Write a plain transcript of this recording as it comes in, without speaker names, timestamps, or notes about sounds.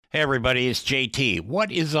Hey everybody, it's JT.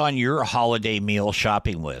 What is on your holiday meal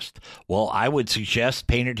shopping list? Well, I would suggest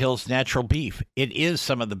Painted Hills Natural Beef. It is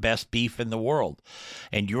some of the best beef in the world.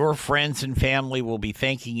 And your friends and family will be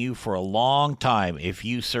thanking you for a long time if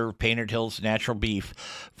you serve Painted Hills Natural Beef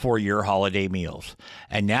for your holiday meals.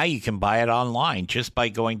 And now you can buy it online just by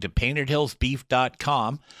going to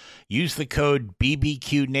paintedhillsbeef.com. Use the code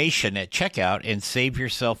BBQNation at checkout and save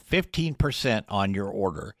yourself 15% on your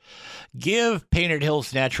order. Give Painted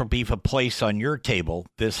Hills Natural Beef a place on your table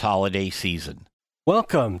this holiday season.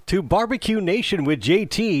 Welcome to Barbecue Nation with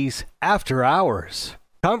JT's After Hours.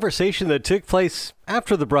 Conversation that took place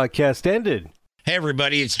after the broadcast ended. Hey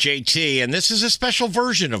everybody, it's JT, and this is a special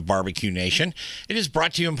version of Barbecue Nation. It is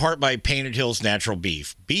brought to you in part by Painted Hills Natural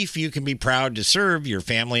Beef. Beef you can be proud to serve your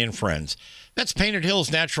family and friends. That's Painted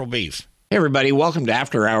Hills Natural Beef. Hey everybody, welcome to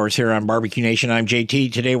After Hours here on Barbecue Nation. I'm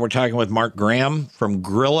JT. Today we're talking with Mark Graham from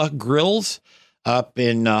Grilla Grills up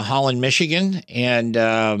in Holland, Michigan.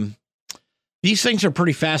 And these things are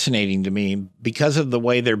pretty fascinating to me because of the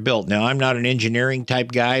way they're built. Now, I'm not an engineering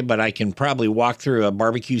type guy, but I can probably walk through a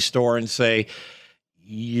barbecue store and say,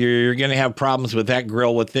 you're going to have problems with that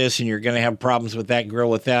grill with this, and you're going to have problems with that grill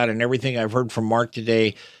with that. And everything I've heard from Mark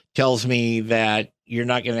today tells me that you're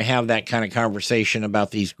not going to have that kind of conversation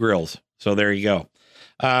about these grills. So there you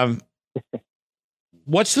go.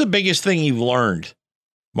 What's the biggest thing you've learned,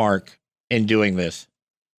 Mark, in doing this?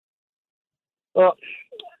 Well,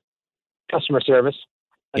 customer service.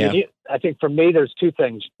 I think for me, there's two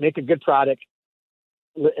things: make a good product,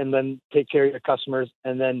 and then take care of your customers.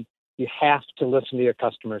 And then you have to listen to your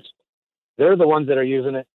customers. They're the ones that are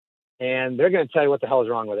using it, and they're going to tell you what the hell is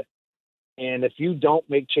wrong with it. And if you don't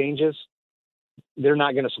make changes, they're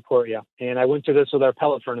not going to support you. And I went through this with our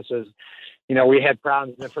pellet furnaces. You know, we had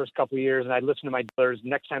problems in the first couple of years, and I'd listen to my dealers.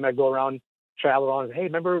 Next time I go around, travel around, hey,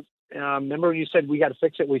 remember when you said we got to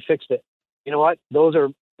fix it? We fixed it. You know what?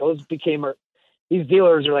 These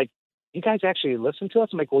dealers are like, you guys actually listen to us?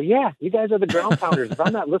 I'm like, well, yeah, you guys are the ground pounders. If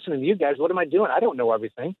I'm not listening to you guys, what am I doing? I don't know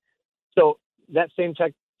everything. So that same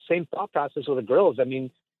thought process with the grills. I mean,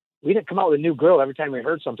 we didn't come out with a new grill every time we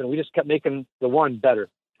heard something. We just kept making the one better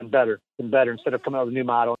and better and better instead of coming out with a new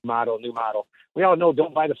model. We all know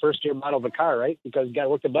don't buy the first year model of a car, right? Because you got to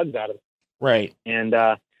work the bugs out of it. Right. And,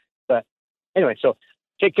 but anyway, so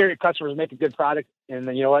take care of your customers, make a good product, and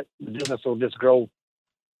then you know what? The business will just grow.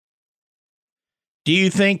 Do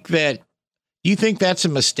you think that's a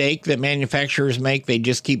mistake that manufacturers make? They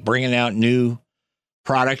just keep bringing out new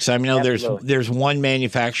products. I mean, there's one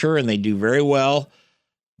manufacturer and they do very well,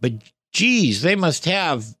 but geez, they must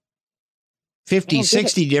have 50,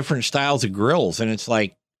 60 different styles of grills. And it's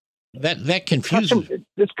like that confuses.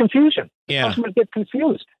 It's confusion. Yeah. Customers get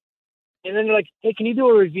confused. And then they're like, hey, can you do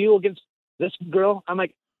a review against this grill? I'm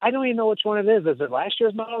like, I don't even know which one it is. Is it last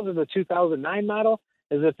year's model? Is it the 2009 model?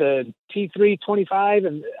 Is it the T325?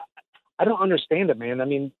 And I don't understand it, man. I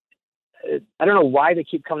mean, I don't know why they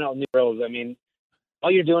keep coming out with new grills. I mean, all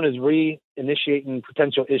you're doing is reinitiating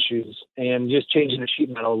potential issues and just changing the sheet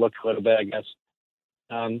metal look a little bit, I guess.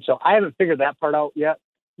 So I haven't figured that part out yet,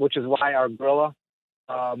 which is why our Grilla,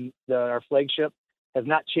 our flagship, has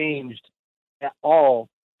not changed at all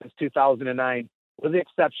since 2009, with the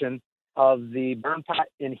exception of the burn pot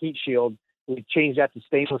and heat shield. We changed that to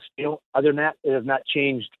stainless steel. Other than that, it has not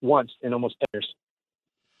changed once in almost 10 years.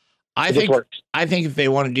 I think if they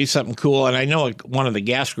want to do something cool, and I know one of the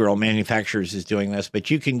gas grill manufacturers is doing this, but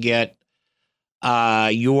you can get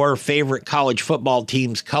your favorite college football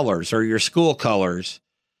team's colors or your school colors,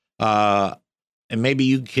 and maybe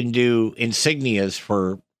you can do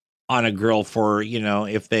insignias on a grill for, you know,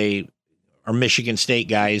 if they are Michigan State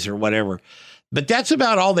guys or whatever. But that's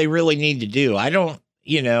about all they really need to do. I don't,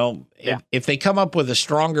 you know, if they come up with a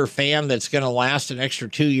stronger fan that's going to last an extra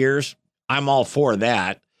 2 years, I'm all for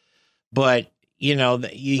that. But, you know,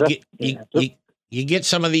 you get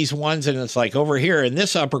some of these ones and it's like over here in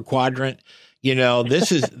this upper quadrant, you know,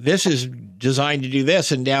 this is designed to do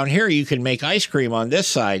this. And down here, you can make ice cream on this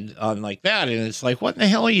side on like that. And it's like, what in the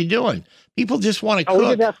hell are you doing? People just want to cook.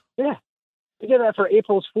 We did that for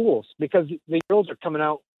April's Fools because the grills are coming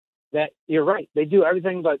out that you're right. They do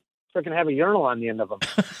everything but freaking have a urinal on the end of them.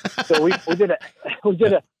 So we did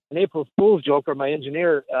an April Fool's joke where my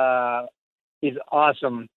engineer, he's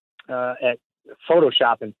awesome at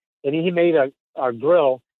photoshopping, and he made a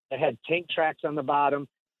grill that had tank tracks on the bottom.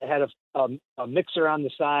 It had a mixer on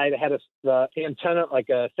the side. It had the antenna, like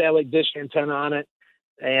a satellite dish antenna on it.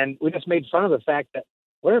 And we just made fun of the fact that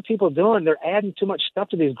what are people doing? They're adding too much stuff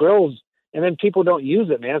to these grills, and then people don't use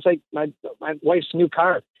it, man. It's like my wife's new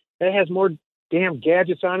car. It has more damn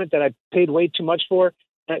gadgets on it that I paid way too much for,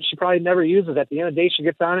 that she probably never uses. At the end of the day, she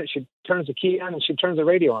gets on it, she turns the key on, and she turns the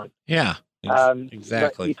radio on. Yeah, But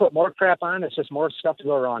exactly. you put more crap on, it's just more stuff to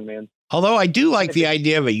go wrong, man. Although I do like the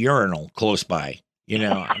idea of a urinal close by, you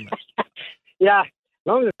know. Yeah, as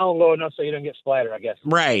long as it's down low enough so you don't get splattered, I guess.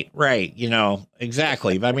 Right. You know,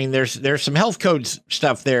 exactly. I mean, there's some health code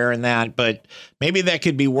stuff there and that, but maybe that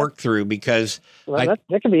could be worked through because Well,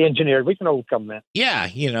 that can be engineered. We can overcome that. yeah,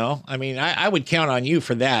 you know, I mean, I would count on you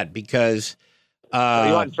for that because You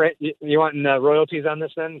want royalties on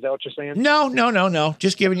this then? Is that what you're saying? no.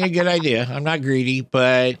 Just giving you a good idea. I'm not greedy,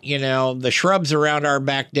 but you know, the shrubs around our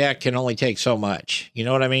back deck can only take so much. You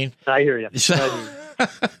know what I mean? I hear you. So,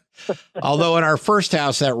 although in our first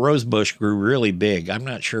house, that rose bush grew really big. I'm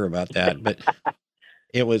not sure about that, but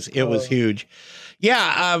it was huge.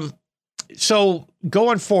 Yeah. So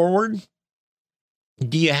going forward,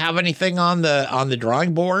 do you have anything on the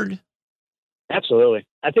drawing board? Absolutely.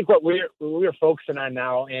 I think what we're focusing on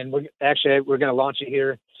now, and we're going to launch it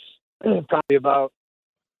here probably about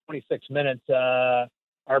 26 minutes, our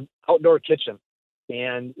outdoor kitchen.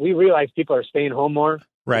 And we realize people are staying home more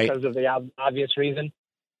Right. because of the obvious reason.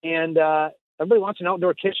 And everybody wants an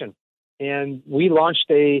outdoor kitchen. And we launched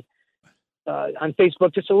on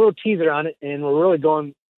Facebook, just a little teaser on it, and we're really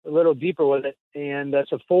going a little deeper with it. And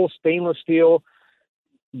it's a full stainless steel,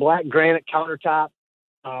 black granite countertop.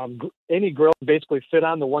 Any grill basically fit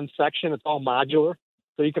on the one section. It's all modular,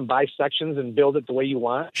 so you can buy sections and build it the way you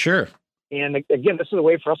want. Sure. And again, this is a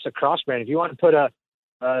way for us to cross brand. If you want to put a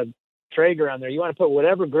Traeger on there, you want to put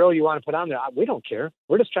whatever grill you want to put on there, we don't care.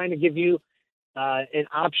 We're just trying to give you an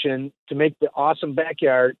option to make the awesome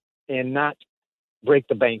backyard and not break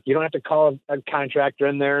the bank. You don't have to call a contractor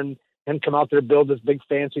in there and come out there and build this big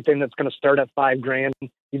fancy thing that's going to start at $5,000.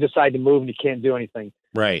 You decide to move and you can't do anything.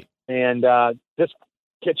 Right. And this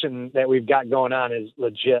kitchen that we've got going on is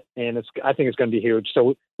legit, and I think it's going to be huge.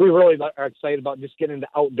 So we really are excited about just getting into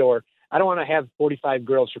outdoor. I don't want to have 45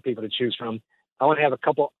 grills for people to choose from. I want to have a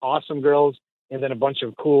couple awesome grills and then a bunch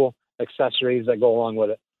of cool accessories that go along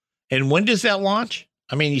with it. And when does that launch?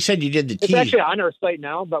 I mean, you said you did the It's tease. actually on our site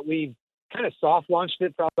now, but we kind of soft launched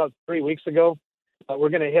it probably about 3 weeks ago. But we're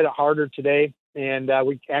going to hit it harder today, and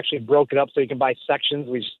we actually broke it up so you can buy sections.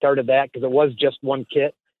 We started that because it was just one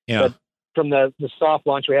kit. Yeah. But from the soft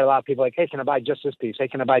launch, we had a lot of people like, hey, can I buy just this piece? Hey,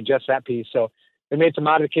 can I buy just that piece? So we made some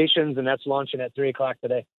modifications, and that's launching at 3:00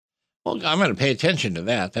 today. Well, I'm going to pay attention to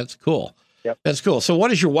that. That's cool. Yep. That's cool. So what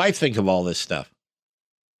does your wife think of all this stuff?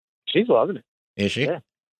 She's loving it. Is she? Yeah.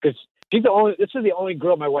 Because this is the only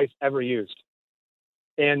grill my wife's ever used.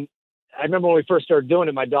 And I remember when we first started doing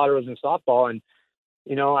it, my daughter was in softball, and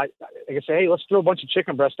you know, I could say, hey, let's throw a bunch of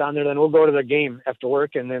chicken breast on there, then we'll go to the game after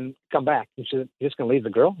work and then come back. And she said, you're just going to leave the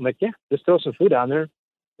grill? I'm like, yeah, just throw some food on there.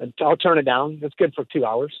 I'll turn it down. It's good for 2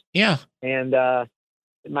 hours. Yeah. And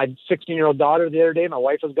my 16-year-old daughter the other day, my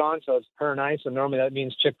wife was gone, so it's her and I. So normally that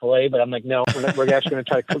means Chick-fil-A, but I'm like, no, we're actually going to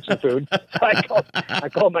try to cook some food. So I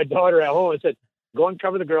called my daughter at home and said, go and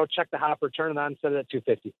cover the grill, check the hopper, turn it on, set it at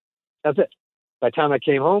 250. That's it. By the time I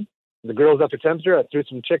came home, the grill's up to temperature. I threw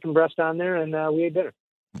some chicken breast on there, and we ate dinner.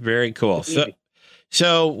 Very cool.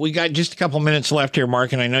 So we got just a couple minutes left here,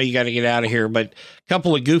 Mark, and I know you got to get out of here, but a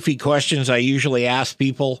couple of goofy questions I usually ask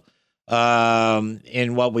people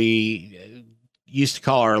in what we used to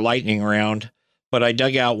call our lightning round, but I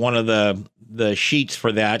dug out one of the sheets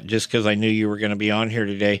for that just because I knew you were going to be on here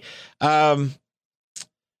today.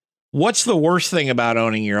 What's the worst thing about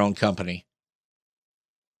owning your own company?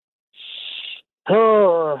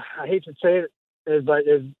 Oh, I hate to say it, but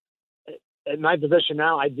in my position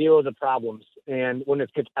now, I deal with the problems and when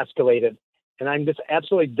it gets escalated. And I'm just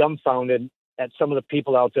absolutely dumbfounded at some of the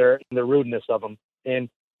people out there and the rudeness of them. And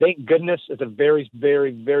thank goodness it's a very,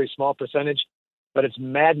 very, very small percentage, but it's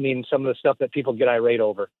maddening some of the stuff that people get irate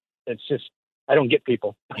over. It's just, I don't get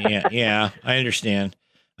people. Yeah, I understand.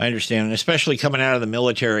 And especially coming out of the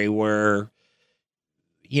military where,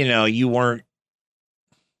 you know, you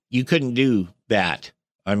couldn't do that.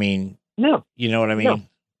 I mean, no, you know what I mean? No.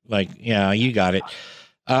 Like, yeah, you got it.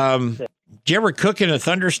 Did you ever cook in a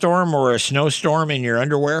thunderstorm or a snowstorm in your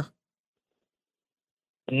underwear?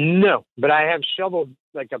 No, but I have shoveled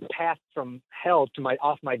like a path from hell to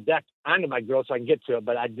off my deck onto my grill so I can get to it,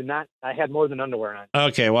 but I did not. I had more than underwear on.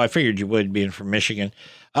 Okay, well, I figured you would, being from Michigan.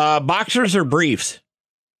 Boxers or briefs?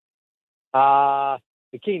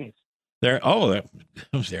 Bikinis. There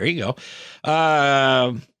you go.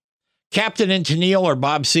 Captain and Tennille or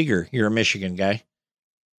Bob Seger? You're a Michigan guy.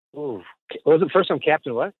 Ooh, was it first one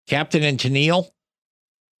Captain what? Captain and Tennille?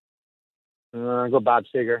 Go Bob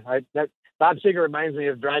Seger. That Bob Seger reminds me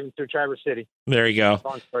of driving through Traverse City. There you go.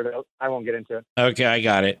 Long story, I won't get into it. Okay, I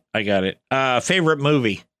got it. Favorite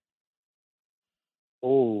movie?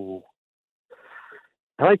 Oh,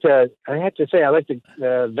 I have to say, I like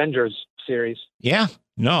the Avengers series. Yeah,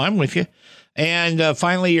 no, I'm with you. And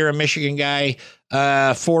finally, you're a Michigan guy,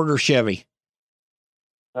 Ford or Chevy?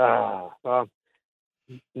 Well,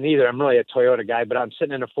 neither. I'm really a Toyota guy, but I'm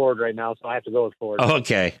sitting in a Ford right now, so I have to go with Ford.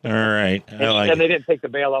 Okay, all right. And they didn't take the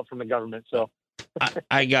bailout from the government, so.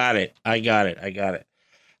 I got it.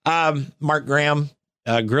 Mark Graham,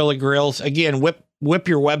 Grilla Grills. Again, whip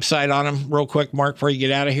your website on them real quick, Mark, before you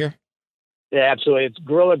get out of here. Yeah, absolutely. It's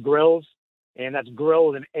Grilla Grills, and that's grill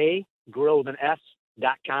with an A, grill with an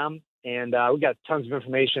S.com. And we got tons of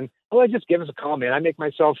information. Well, just give us a call, man. I make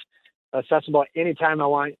myself accessible anytime I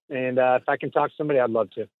want. And if I can talk to somebody, I'd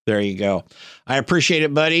love to. There you go. I appreciate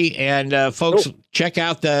it, buddy. And folks, check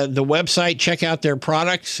out the website, check out their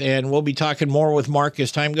products, and we'll be talking more with Mark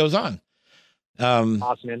as time goes on.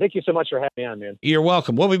 Awesome, man. Thank you so much for having me on, man. You're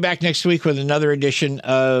welcome. We'll be back next week with another edition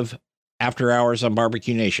of After Hours on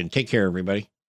Barbecue Nation. Take care, everybody.